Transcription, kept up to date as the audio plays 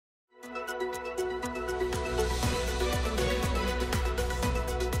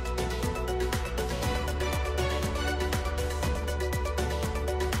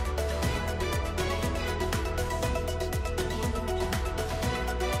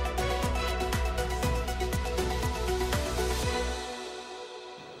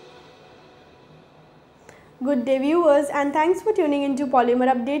Good day viewers, and thanks for tuning into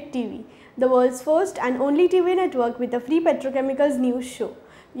Polymerupdate TV, the world's first and only TV network with a free petrochemicals news show.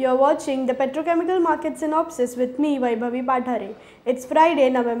 You are watching the Petrochemical Market Synopsis with me, Vaibhavi Pathare. It's Friday,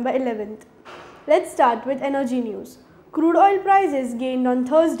 November 11th. Let's start with energy news. Crude oil prices gained on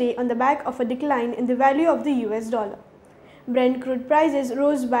Thursday on the back of a decline in the value of the US dollar. Brent crude prices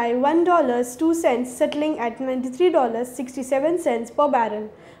rose by $1.02, settling at $93.67 per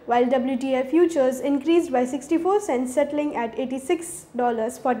barrel, while WTI futures increased by 64 cents, settling at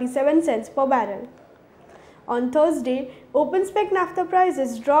 $86.47 per barrel. On Thursday, open spec naphtha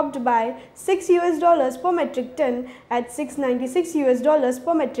prices dropped by $6 per metric ton at $696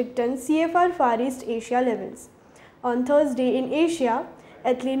 per metric ton CFR Far East Asia levels. On Thursday in Asia,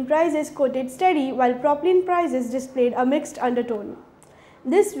 ethylene prices quoted steady while propylene prices displayed a mixed undertone.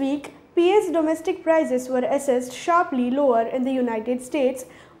 This week, PS domestic prices were assessed sharply lower in the United States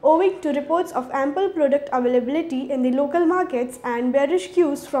owing to reports of ample product availability in the local markets and bearish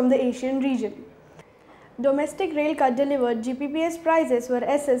cues from the Asian region. Domestic rail car delivered GPPS prices were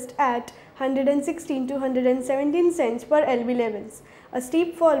assessed at 116 to 117 cents per LV levels, a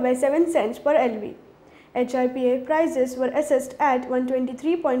steep fall by 7 cents per LV. HRPA prices were assessed at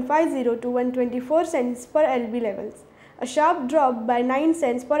 123.50 to 124 cents per LV levels, a sharp drop by 9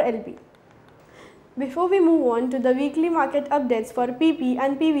 cents per LV. Before we move on to the weekly market updates for PP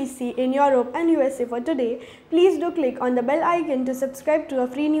and PVC in Europe and USA for today, please do click on the bell icon to subscribe to our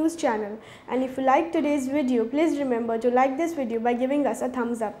free news channel. And if you like today's video, please remember to like this video by giving us a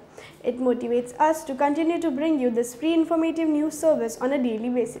thumbs up. It motivates us to continue to bring you this free informative news service on a daily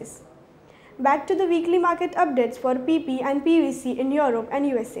basis. Back to the weekly market updates for PP and PVC in Europe and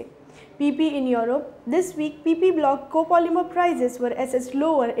USA. PP in Europe. This week, PP block copolymer prices were assessed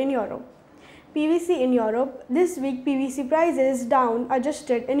lower in Europe. PVC in Europe. This week, PVC prices down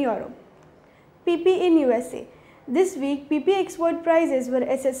adjusted in Europe. PP in USA. This week, PP export prices were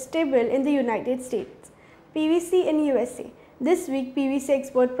assessed stable in the United States. PVC in USA. This week, PVC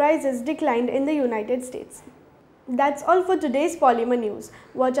export prices declined in the United States. That's all for today's Polymer News.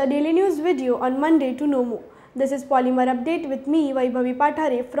 Watch our daily news video on Monday to know more. This is Polymer Update with me, Vaibhavi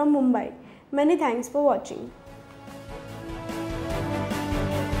Pathare from Mumbai. Many thanks for watching.